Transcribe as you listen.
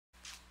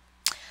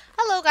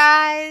Hello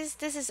guys,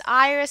 this is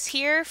Iris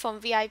here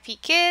from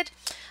VIPKid,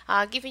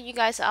 giving you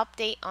guys an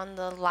update on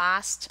the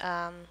last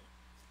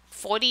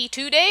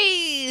 42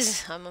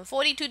 days. I'm on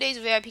 42 days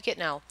of VIPKid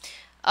now.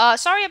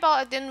 Sorry about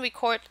I didn't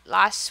record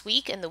last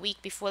week and the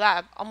week before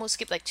that. I almost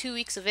skipped like 2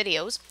 weeks of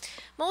videos.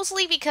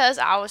 Mostly because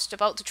I was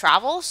about to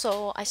travel,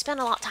 so I spent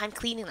a lot of time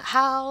cleaning the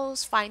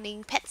house,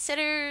 finding pet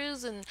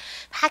sitters, and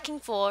packing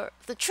for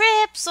the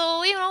trip.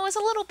 So, it's a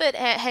little bit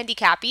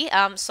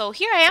handicappy. So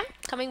here I am,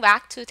 coming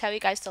back to tell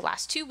you guys the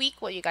last 2 weeks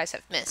what you guys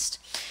have missed.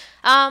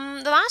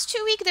 The last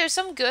 2 weeks, there's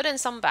some good and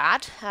some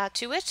bad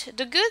to it.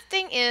 The good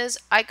thing is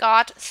I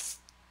got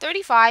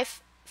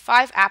 35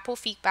 Apple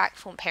feedback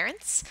from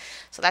parents,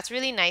 so that's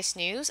really nice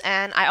news.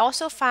 And I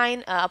also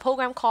find a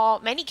program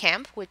called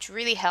Camp, which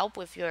really help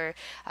with your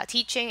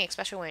teaching,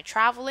 especially when you're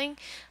traveling.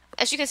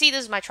 As you can see,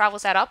 this is my travel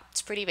setup.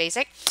 It's pretty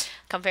basic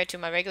compared to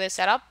my regular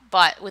setup,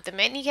 but with the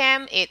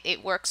Camp,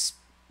 it works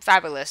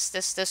fabulous.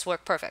 This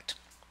worked perfect.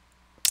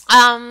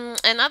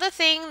 Another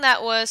thing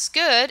that was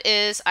good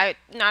is I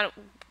not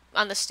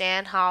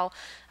understand how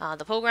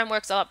the program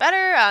works a lot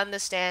better. I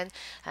understand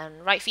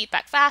and write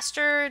feedback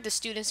faster. The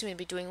students seem to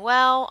be doing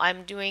well.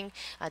 I'm doing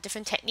a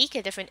different technique,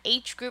 a different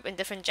age group, and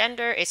different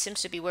gender. It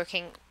seems to be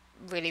working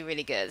really,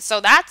 really good. So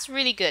that's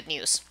really good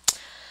news.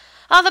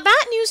 The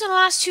bad news in the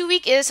last 2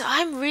 weeks is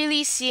I'm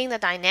really seeing the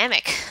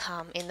dynamic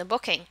in the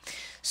booking.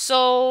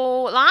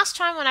 So last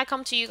time when I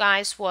come to you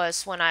guys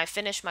was when I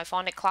finished my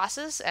phonics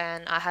classes,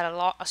 and I had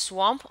a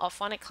swamp of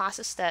phonics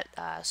classes that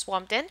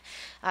swamped in.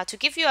 To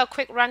give you a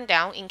quick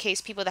rundown in case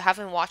people that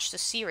haven't watched the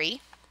series,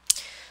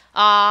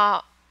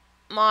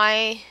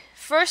 my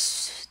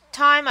first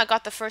time I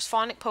got the first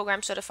phonics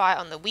program certified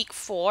on the week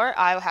 4.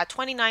 I had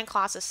 29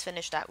 classes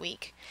finished that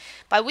week.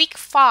 By week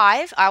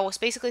 5, I was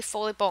basically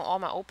fully booked all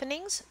my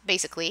openings.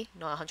 Basically,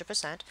 not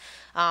 100%.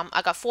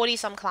 I got 40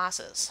 some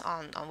classes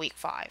on week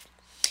 5.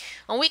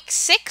 On week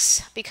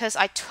 6, because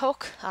I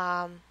took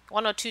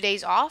 1 or 2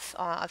 days off,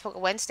 I took a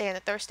Wednesday and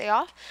a Thursday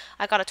off,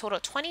 I got a total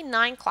of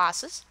 29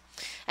 classes.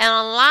 And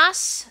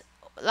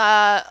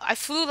I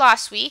flew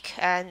last week,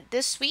 and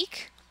this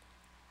week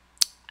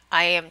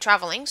I am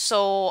traveling,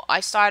 so I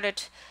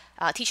started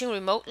teaching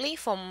remotely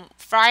from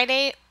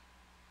Friday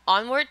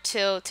onward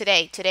till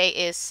today. Today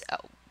is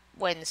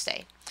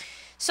Wednesday.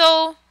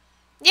 So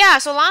yeah,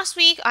 so last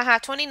week I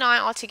had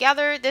 29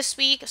 altogether. This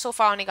week, so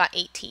far I only got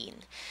 18.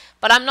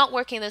 But I'm not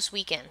working this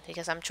weekend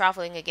because I'm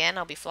traveling again.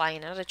 I'll be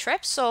flying another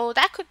trip. So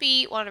that could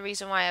be one of the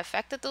reasons why I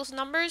affected those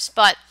numbers.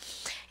 But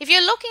if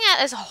you're looking at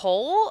it as a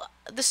whole,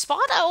 the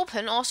spot I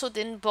opened also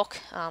didn't book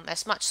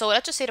as much. So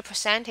let's just say the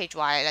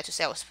percentage-wise, let's just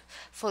say I was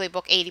fully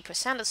booked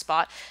 80% of the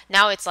spot.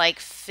 Now it's like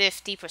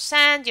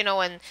 50%,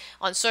 and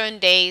on certain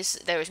days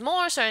there is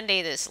more, certain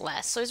days there's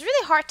less. So it's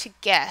really hard to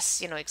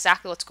guess,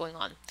 exactly what's going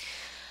on.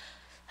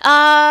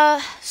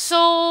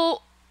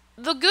 So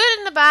the good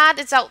and the bad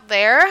is out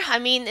there. I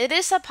mean, it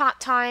is a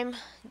part-time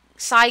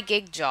side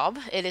gig job.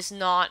 It is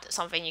not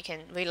something you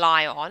can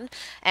rely on.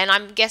 And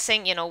I'm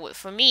guessing,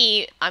 for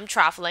me, I'm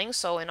traveling.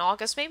 So in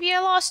August, maybe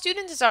a lot of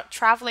students are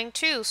traveling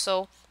too.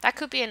 So that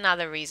could be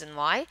another reason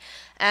why.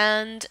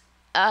 And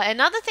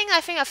another thing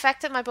I think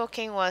affected my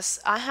booking was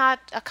I had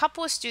a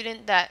couple of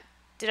students that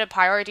did a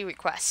priority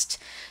request.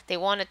 They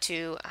wanted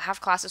to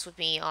have classes with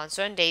me on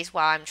certain days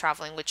while I'm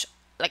traveling, which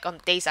like on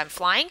days I'm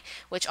flying,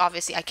 which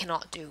obviously I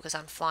cannot do because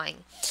I'm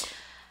flying.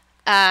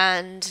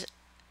 And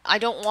I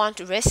don't want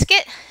to risk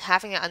it,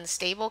 having an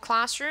unstable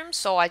classroom,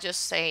 so I just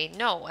say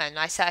no. And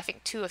I said, I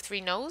think 2 or 3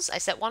 no's. I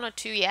said 1 or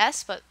 2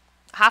 yes, but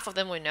half of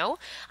them were no.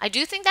 I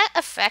do think that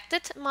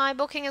affected my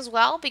booking as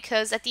well,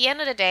 because at the end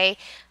of the day,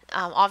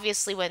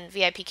 obviously when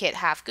VIPKid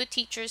have good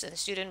teachers and the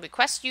student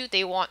request you,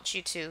 they want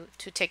you to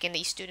take in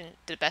these students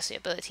to the best of your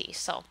ability.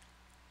 So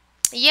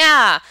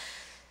yeah.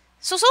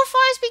 So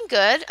far it's been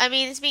good. I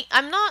mean,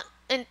 I'm not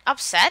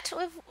upset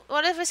with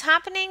whatever's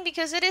happening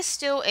because it is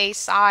still a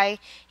side,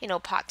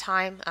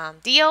 part-time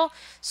deal.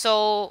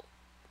 So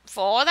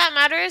for all that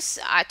matters,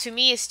 to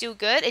me, it's still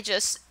good. It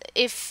just,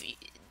 if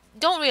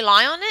don't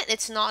rely on it,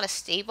 it's not a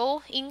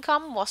stable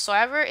income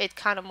whatsoever. It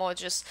kind of more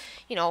just,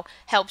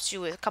 helps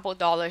you with a couple of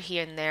dollars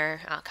here and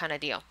there kind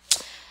of deal.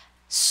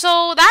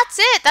 So that's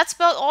it. That's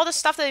about all the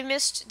stuff that I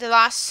missed the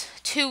last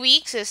 2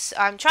 weeks. Is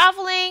I'm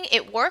traveling.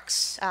 It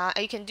works.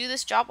 You can do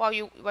this job while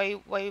you're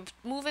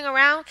moving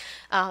around.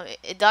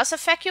 It does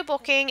affect your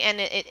booking, and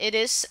it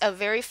is a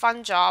very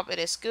fun job. It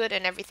is good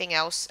and everything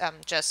else.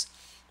 Just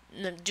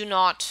do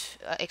not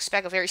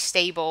expect a very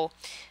stable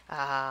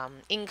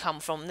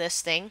income from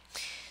this thing.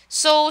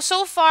 So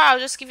far, I'll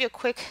just give you a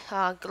quick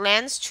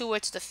glance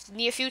towards the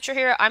near future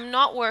here. I'm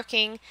not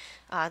working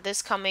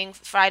this coming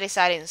Friday,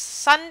 Saturday, and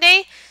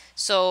Sunday.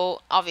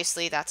 So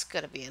obviously that's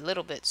going to be a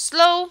little bit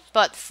slow,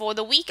 but for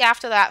the week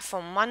after that,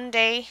 from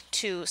Monday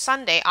to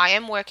Sunday, I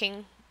am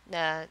working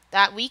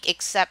that week,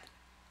 except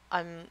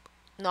I'm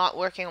not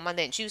working on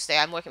Monday and Tuesday.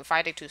 I'm working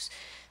Friday to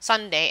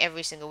Sunday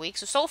every single week.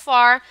 So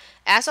far,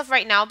 as of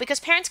right now, because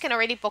parents can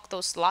already book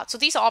those slots, so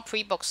these are all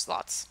pre-booked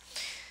slots.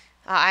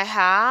 I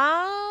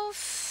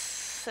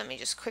have, let me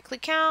just quickly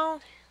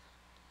count.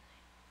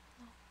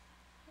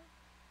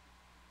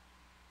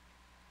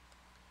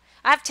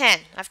 I have 10.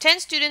 I have 10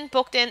 students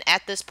booked in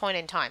at this point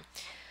in time.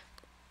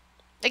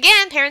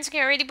 Again, parents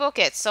can already book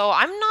it, so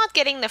I'm not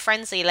getting the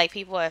frenzy like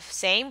people are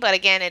saying. But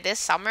again, it is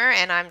summer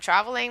and I'm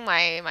traveling.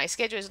 My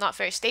schedule is not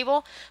very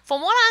stable.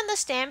 From what I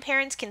understand,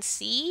 parents can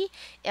see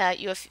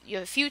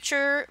your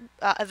future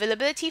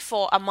availability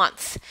for a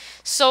month.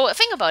 So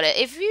think about it.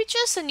 If you're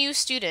just a new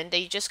student that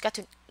you just got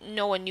to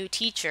know a new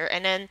teacher,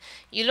 and then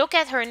you look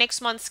at her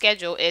next month's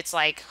schedule, it's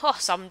like, oh,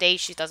 some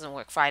days she doesn't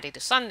work Friday to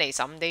Sunday,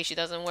 some days she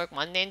doesn't work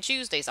Monday and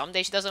Tuesday, some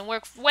days she doesn't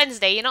work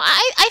Wednesday.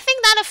 I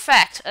think that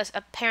affect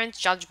a parent's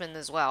judgment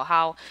as well,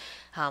 how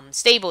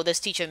stable this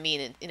teacher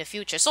mean in the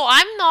future. So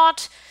I'm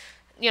not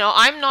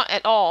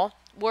at all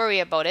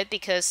worried about it,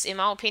 because in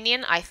my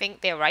opinion, I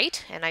think they're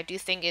right, and I do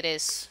think it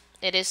is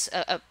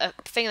a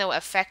thing that will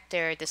affect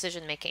their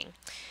decision making.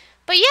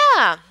 But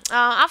yeah,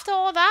 after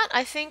all that,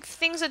 I think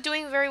things are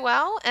doing very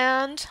well,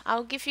 and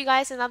I'll give you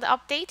guys another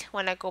update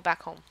when I go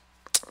back home.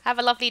 Have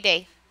a lovely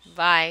day.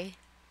 Bye.